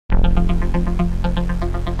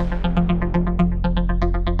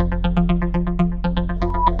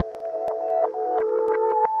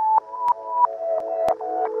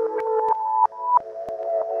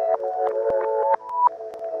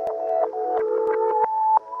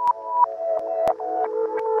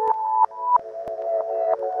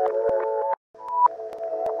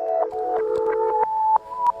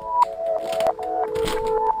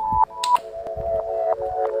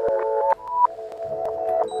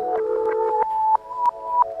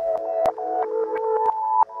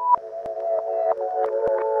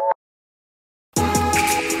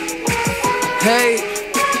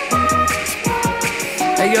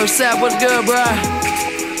What's up? What's good, bruh?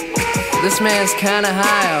 This man's kinda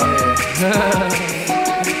high out here.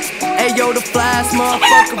 Hey yo, the flyest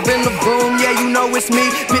motherfucker in the room, yeah, you know it's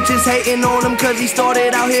me. Bitches hating on him cause he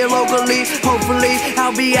started out here locally. Hopefully,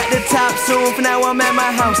 I'll be at the top soon. For now, I'm at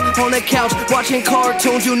my house, on the couch, watching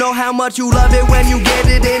cartoons. You know how much you love it when you get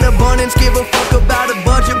it in abundance. Give a fuck about a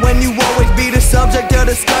budget when you always be the subject of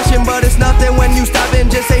discussion. But it's nothing when you stop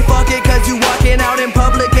and just say fuck it. Cause you walking out in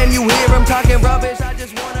public and you hear him talking rubbish. I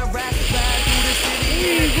just wanna rap back through the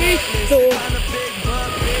city.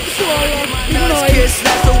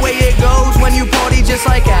 That's the way it goes when you party just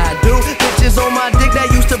like I do. Bitches on my dick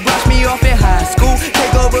that used to brush me off in high school.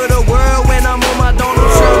 Take over the world when I'm on my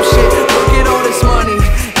Donald Trump shit. Look at all this money,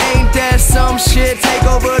 ain't that some shit? Take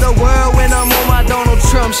over the world when I'm on my Donald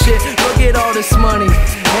Trump shit. Look at all this money,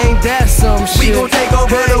 ain't that some shit? We gon' take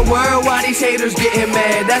over the world while these haters getting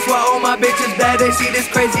mad. That's why all my bitches bad. They see this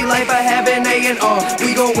crazy life I have in A&R.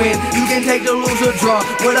 We gon' win, you can take the lose or draw.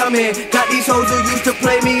 What I'm in, got these hoes who used to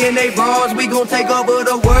play me in they bras. We gon' take over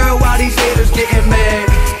the world while these haters getting mad.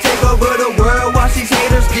 Take over the world while these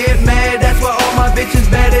haters get mad. That's why all my bitches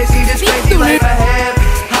bad. They see this crazy life I have.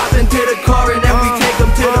 Hop into the car and then we take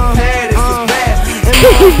them to the pad. It's a rap. And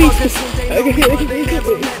motherfuckers think they know me, but they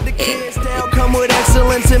never met the kids. They'll come with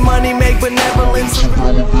excellence and money make benevolence.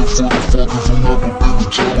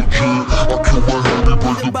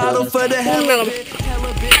 Bottle for the hell of it.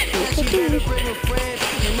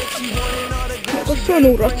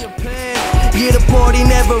 Yeah, the party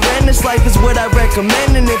never end. This life is what I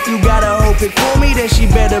recommend. And if you gotta hope it for me, then she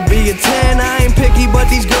better be a 10. I ain't picky, but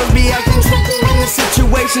these girls be acting tricky. When the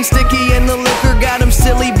situation sticky and the liquor got them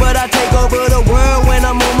silly. But I take over the world when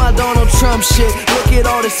I'm on my Donald Trump shit. Look at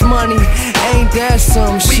all this money, ain't that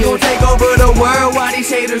some shit? We gon' take over the world while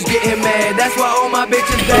these haters getting mad. That's why all my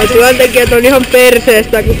bitches bad. Työntekijät on ihan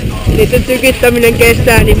perseestä, kun niiden tykittäminen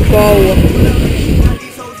kestää niin kauan.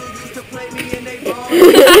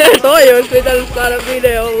 Toi ois pitänyt saada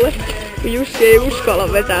videolle, kun Jussi ei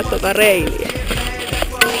uskalla vetää tota reiliä.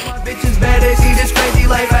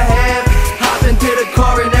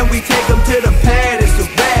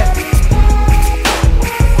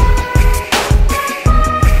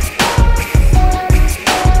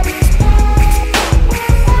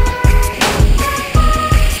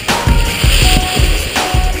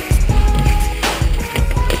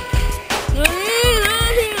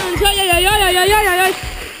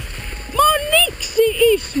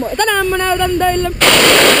 Tänään mä näytän teille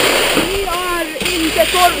VR in the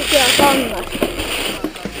Korkeakangas.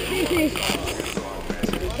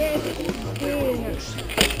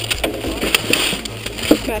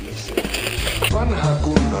 Vanha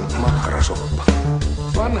kunnon makkarasoppa.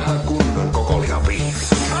 Vanha kunnon kokolihapiiri.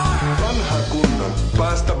 Vanha kunnon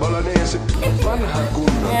pasta bolognese. Vanha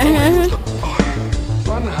kunnon tomato.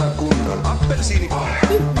 Vanha kunnon appelsiini.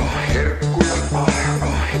 Herkkuja.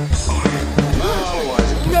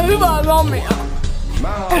 Hyvää lomia. Mä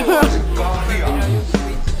haluaisin kahvia.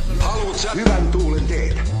 Haluut sä hyvän tuulen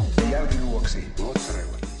teetä? Jälkiruoksi